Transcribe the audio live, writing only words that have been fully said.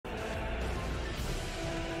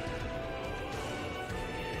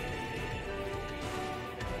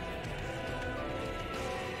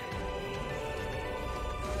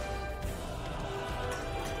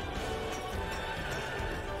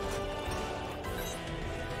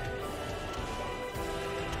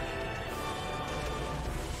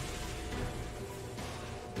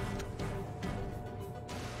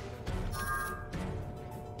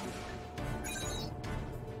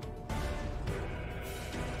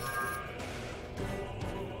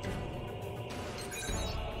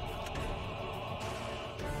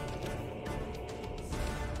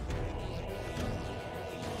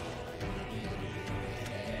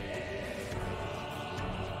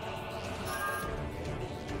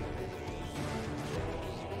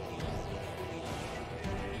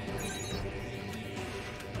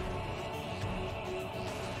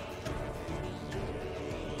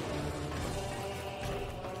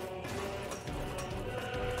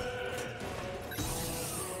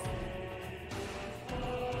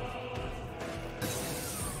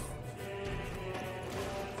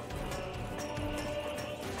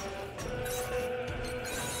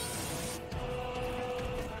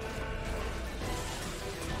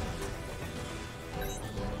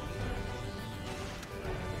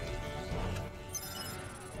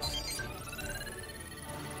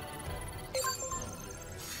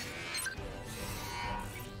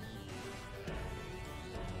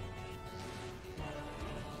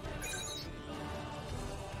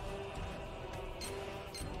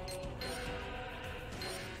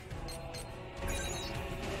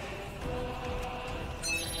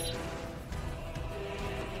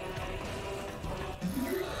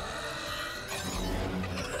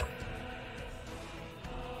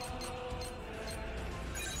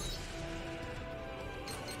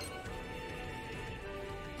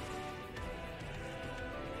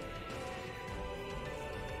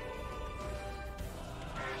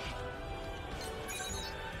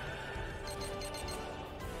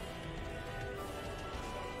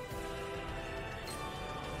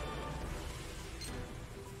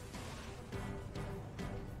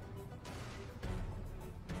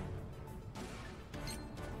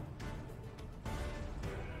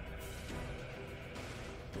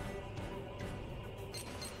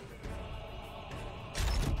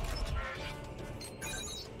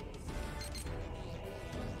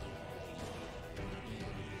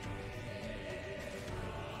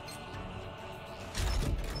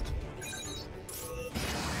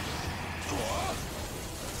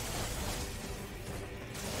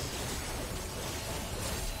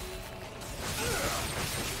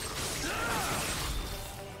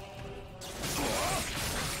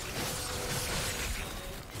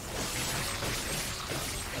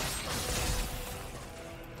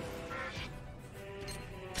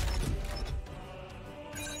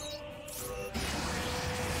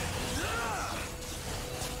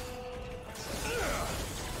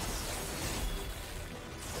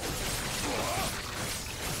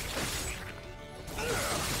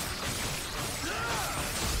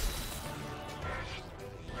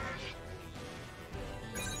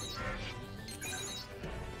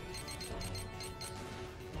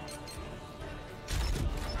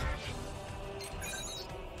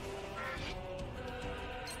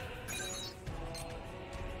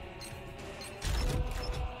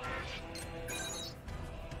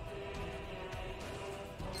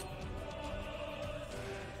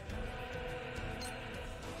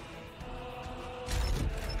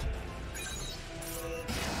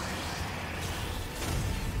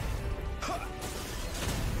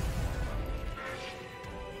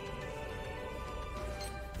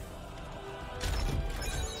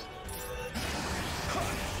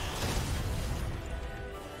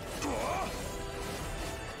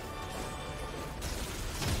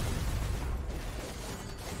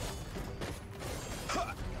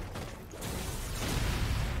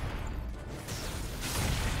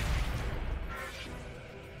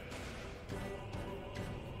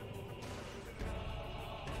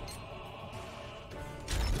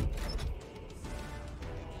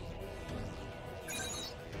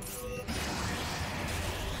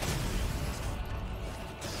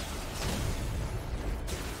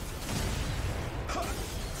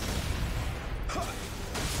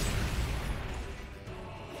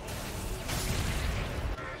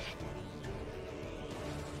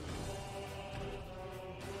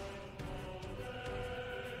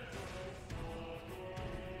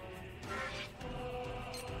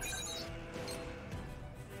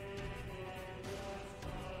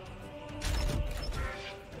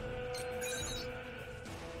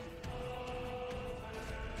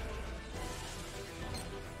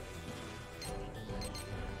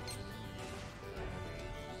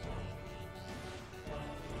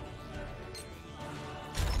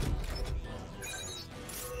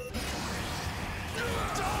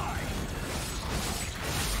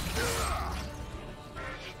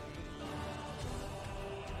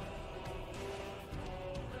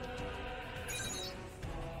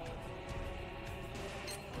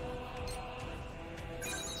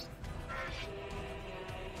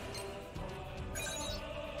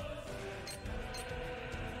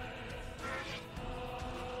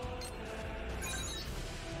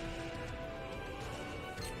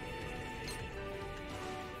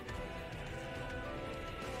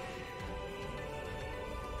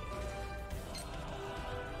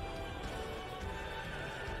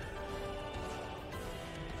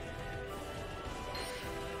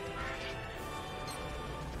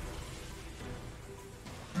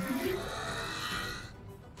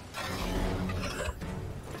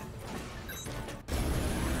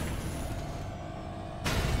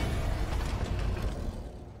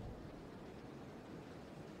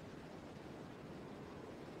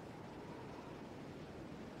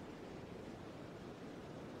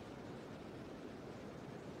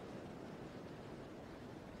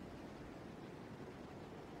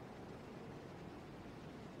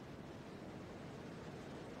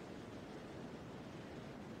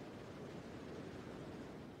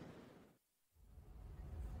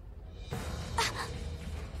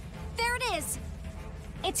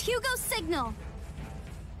It's Hugo's signal.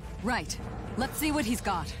 Right. Let's see what he's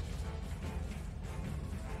got.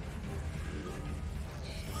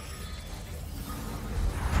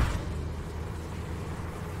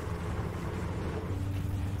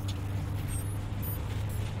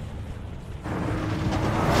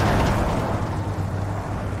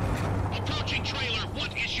 Approaching trailer,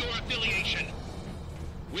 what is your affiliation?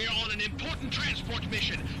 We're on an important transport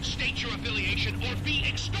mission. State your affiliation or be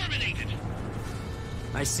exterminated.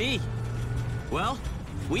 I see. Well,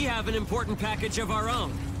 we have an important package of our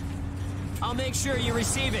own. I'll make sure you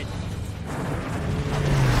receive it.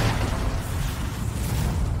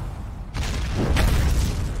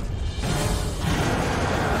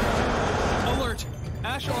 Alert!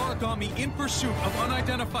 Ash Origami in pursuit of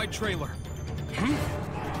unidentified trailer.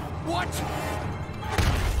 What?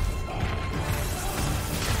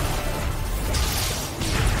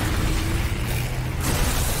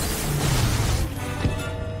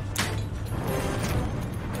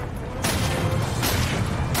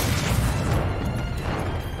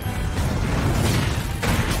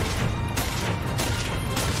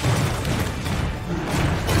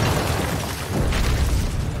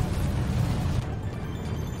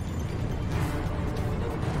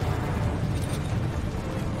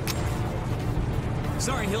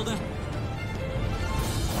 Sorry, Hilda.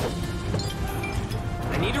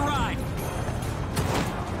 I need a ride.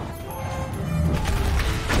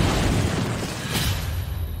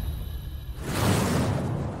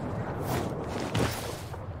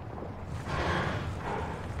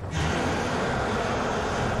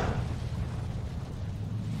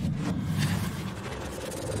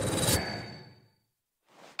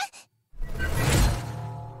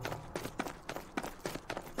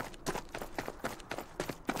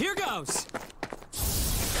 Here goes!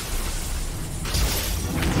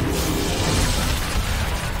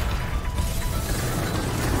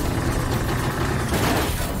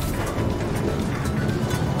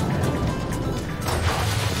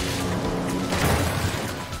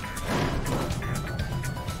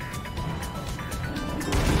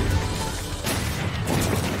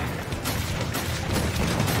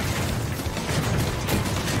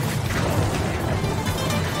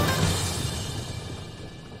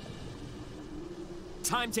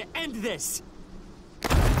 time to end this!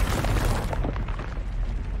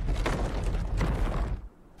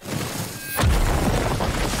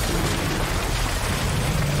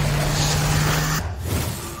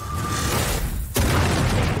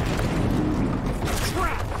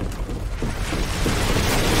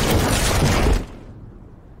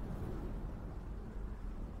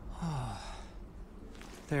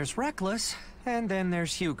 There's Reckless, and then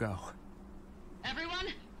there's Hugo. Everyone,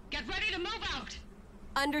 get ready to move out!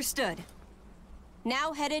 Understood.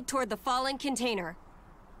 Now headed toward the fallen container.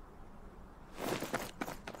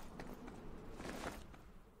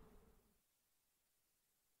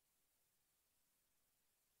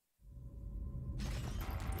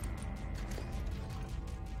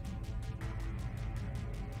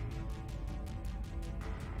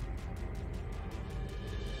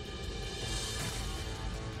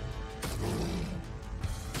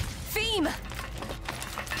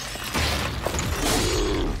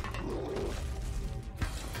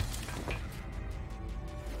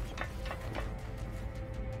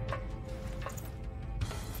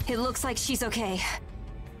 It looks like she's okay.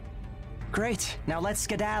 Great, now let's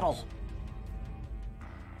skedaddle.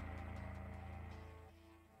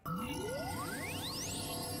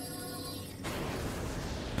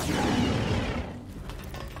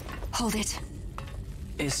 Hold it.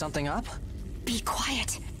 Is something up? Be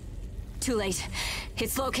quiet. Too late.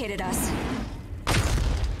 It's located us.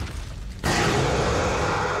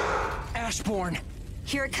 Ashbourne!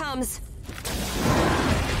 Here it comes.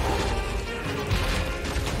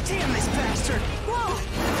 Damn this bastard! Whoa!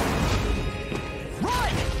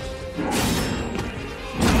 Run!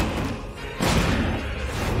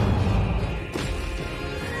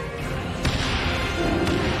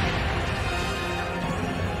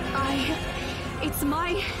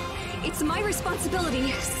 It's my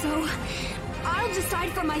responsibility, so I'll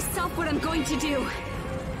decide for myself what I'm going to do.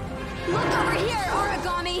 Look over here,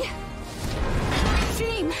 Origami!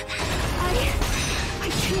 Dream, I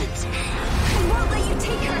can't. I won't let you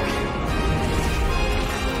take her.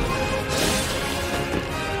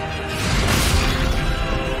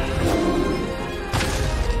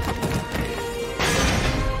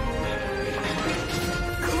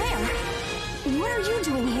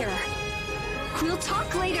 We'll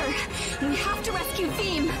talk later. We have to rescue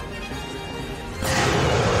Veem.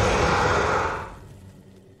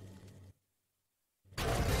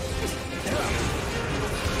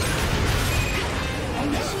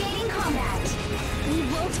 Initiating combat. We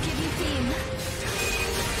won't give you Veem.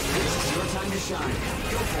 This is your time to shine.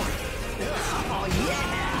 Go for it. Oh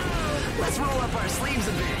yeah! Let's roll up our sleeves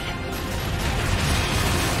a bit.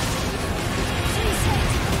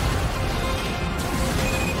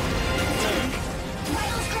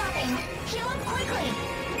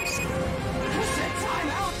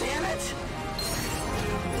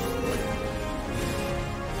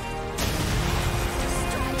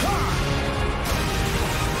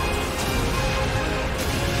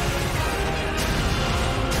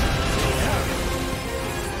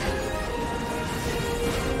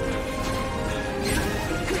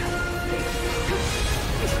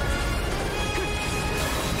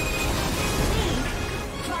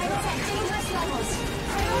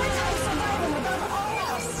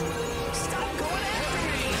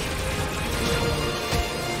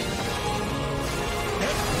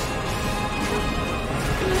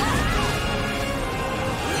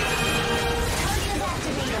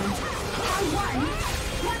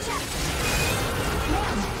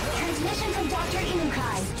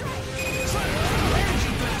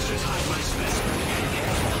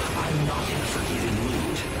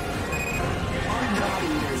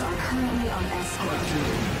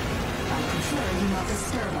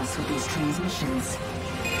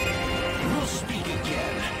 We'll speak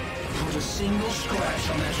again. Put a single scratch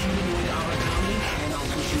on that humanoid origami, and I'll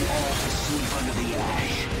put you all to sleep under the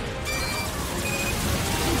ash.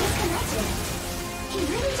 He disconnected. He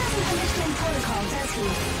really doesn't understand protocol, does he?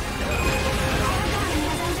 Origami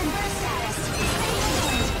has entered burst status. Stay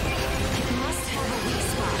vigilant. It must have a weak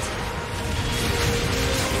spot.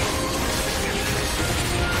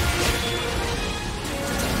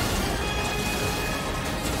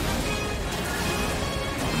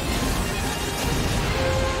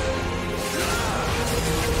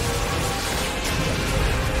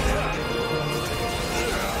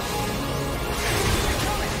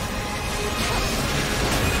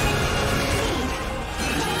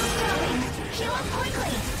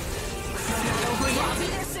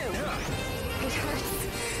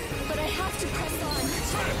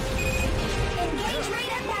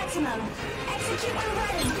 Execute when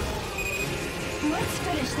ready. Let's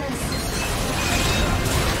finish this.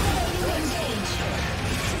 Engage.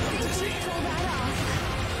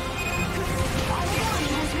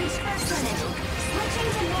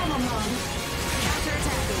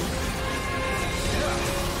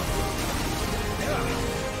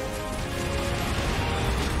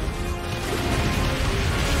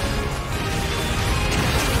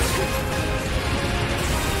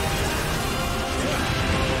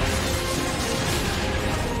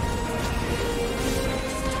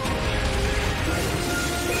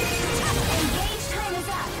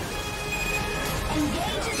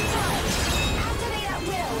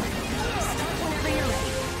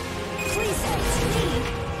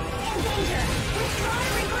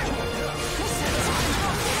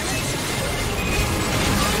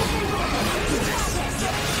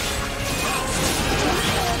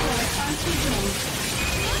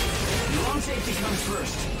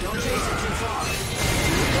 Don't chase it too far.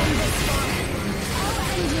 We've come this far. I'll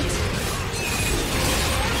end it.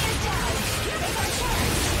 Enemy is down. It's our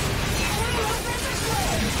chance. Enemy offensive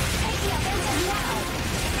squared. Take the offensive now.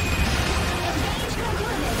 Engage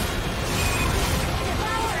concluded.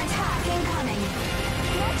 Devour attack incoming.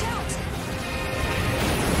 Watch out.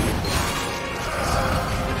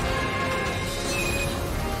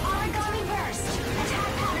 Origami burst.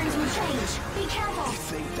 Attack patterns will change. Be careful. I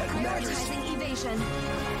think that matters. Prioritizing evasion.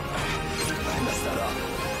 I messed that up.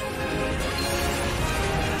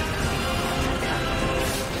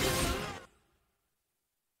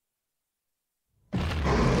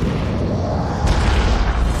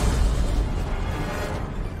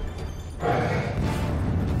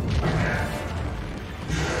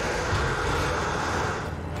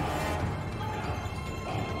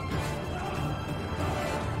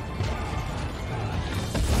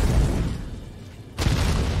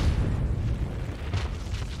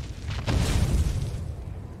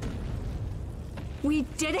 We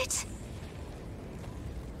did it?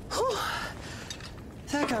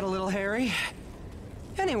 That got a little hairy.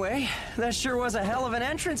 Anyway, that sure was a hell of an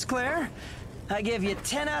entrance, Claire. I give you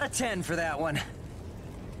 10 out of 10 for that one.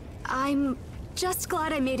 I'm just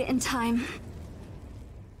glad I made it in time.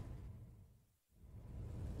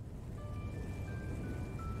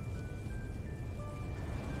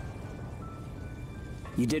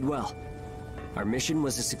 You did well. Our mission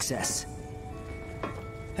was a success.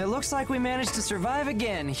 It looks like we managed to survive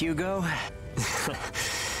again, Hugo.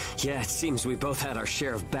 Yeah, it seems we both had our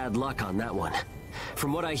share of bad luck on that one.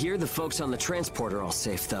 From what I hear, the folks on the transport are all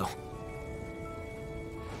safe, though.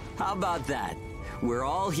 How about that? We're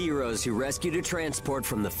all heroes who rescued a transport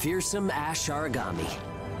from the fearsome Ash Origami.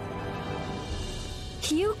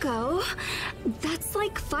 Hugo? That's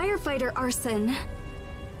like firefighter arson.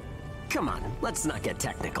 Come on, let's not get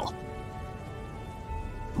technical.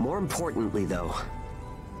 More importantly, though,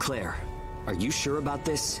 Claire, are you sure about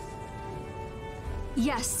this?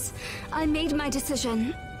 Yes, I made my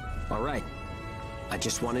decision. All right. I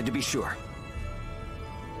just wanted to be sure.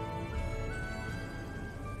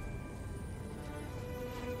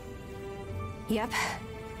 Yep.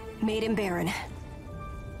 Made him Baron.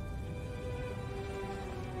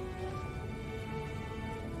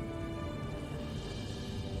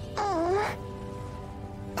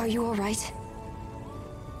 Are you all right?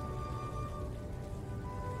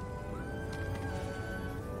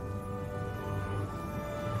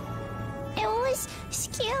 It was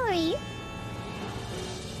scary.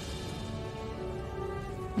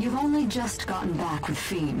 You've only just gotten back with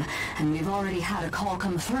Fiem, and we've already had a call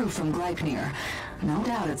come through from Gleipnir. No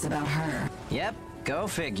doubt it's about her. Yep, go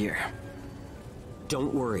figure.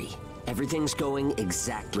 Don't worry. Everything's going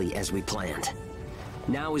exactly as we planned.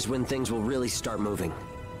 Now is when things will really start moving.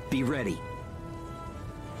 Be ready.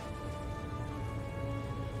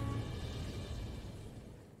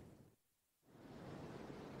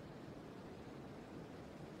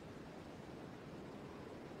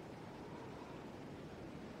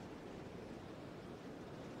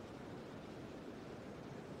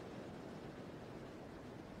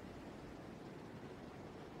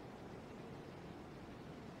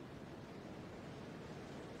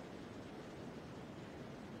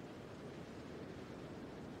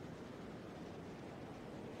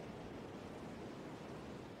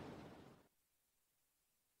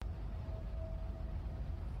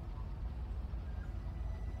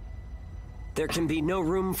 There can be no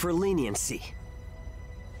room for leniency.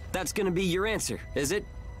 That's gonna be your answer, is it?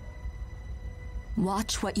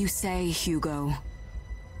 Watch what you say, Hugo.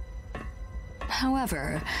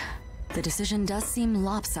 However, the decision does seem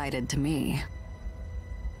lopsided to me.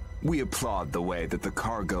 We applaud the way that the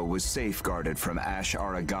cargo was safeguarded from Ash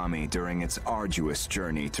Origami during its arduous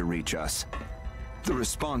journey to reach us. The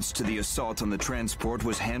response to the assault on the transport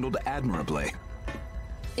was handled admirably.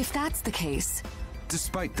 If that's the case...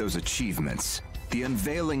 Despite those achievements, the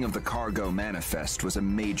unveiling of the cargo manifest was a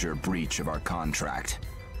major breach of our contract.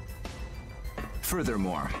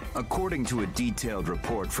 Furthermore, according to a detailed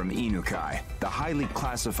report from Inukai, the highly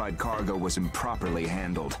classified cargo was improperly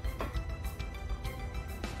handled,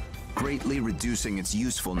 greatly reducing its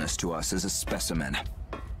usefulness to us as a specimen.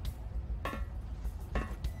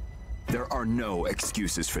 There are no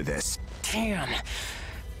excuses for this. Damn!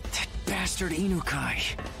 That bastard Inukai.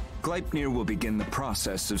 Gleipnir will begin the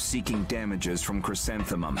process of seeking damages from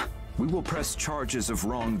Chrysanthemum. We will press charges of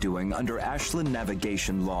wrongdoing under Ashland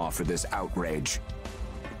navigation law for this outrage.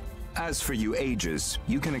 As for you Aegis,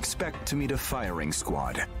 you can expect to meet a firing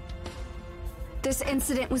squad. This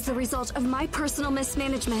incident was the result of my personal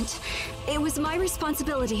mismanagement. It was my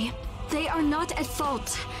responsibility. They are not at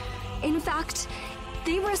fault. In fact,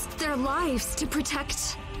 They risked their lives to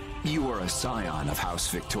protect... You are a scion of House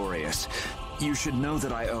Victorious. You should know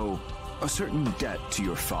that I owe a certain debt to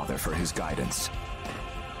your father for his guidance.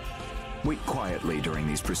 Wait quietly during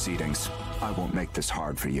these proceedings. I won't make this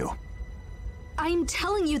hard for you. I'm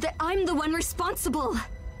telling you that I'm the one responsible.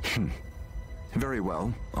 Very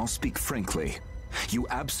well. I'll speak frankly. You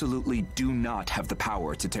absolutely do not have the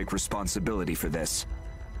power to take responsibility for this.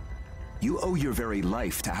 You owe your very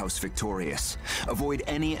life to House Victorious. Avoid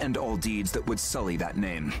any and all deeds that would sully that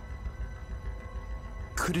name.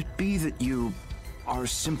 Could it be that you are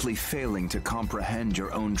simply failing to comprehend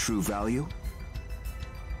your own true value?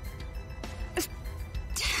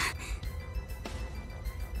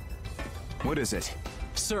 What is it?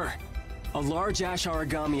 Sir, a large ash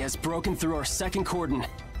origami has broken through our second cordon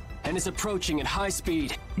and is approaching at high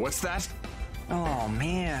speed. What's that? Oh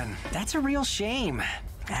man, that's a real shame.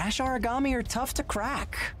 Ash origami are tough to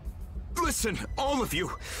crack. Listen, all of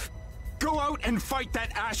you! Go out and fight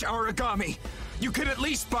that ash origami! You can at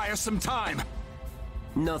least buy us some time!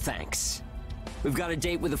 No thanks. We've got a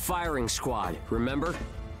date with the firing squad, remember?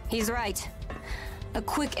 He's right. A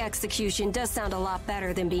quick execution does sound a lot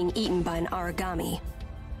better than being eaten by an origami.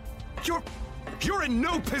 You're in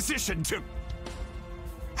no position to...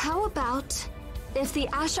 How about if the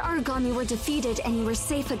ash origami were defeated and you were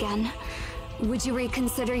safe again? Would you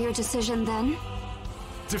reconsider your decision then?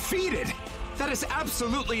 Defeated? That is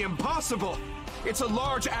absolutely impossible! It's a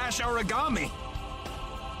large ash origami!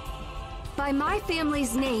 By my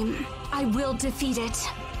family's name, I will defeat it.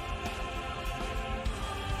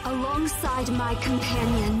 Alongside my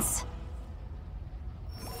companions.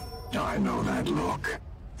 I know that look.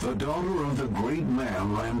 The daughter of the great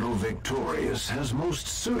man Randall Victorious has most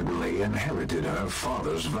certainly inherited her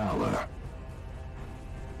father's valor.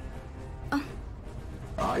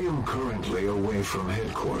 I am currently away from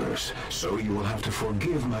headquarters, so you will have to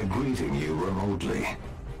forgive my greeting you remotely.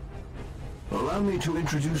 Allow me to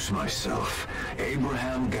introduce myself,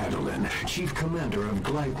 Abraham Gadolin, Chief Commander of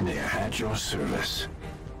Gleipnir, at your service.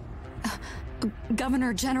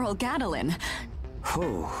 Governor General Gadolin.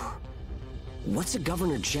 Oh. What's a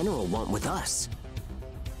Governor General want with us?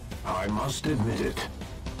 I must admit it.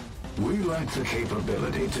 We lack the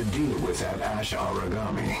capability to deal with that ash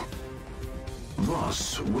origami.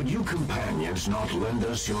 Thus, would you companions not lend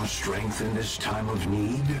us your strength in this time of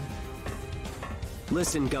need?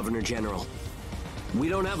 Listen, Governor General. We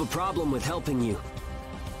don't have a problem with helping you,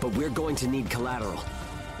 but we're going to need collateral.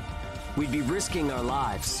 We'd be risking our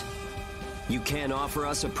lives. You can't offer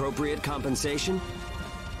us appropriate compensation?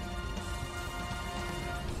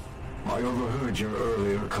 I overheard your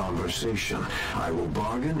earlier conversation. I will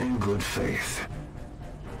bargain in good faith.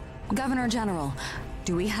 Governor General,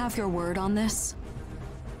 do we have your word on this?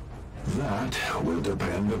 That will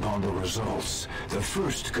depend upon the results. The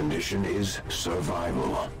first condition is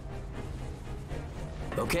survival.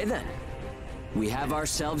 Okay then. We have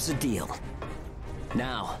ourselves a deal.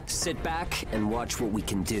 Now, sit back and watch what we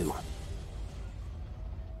can do.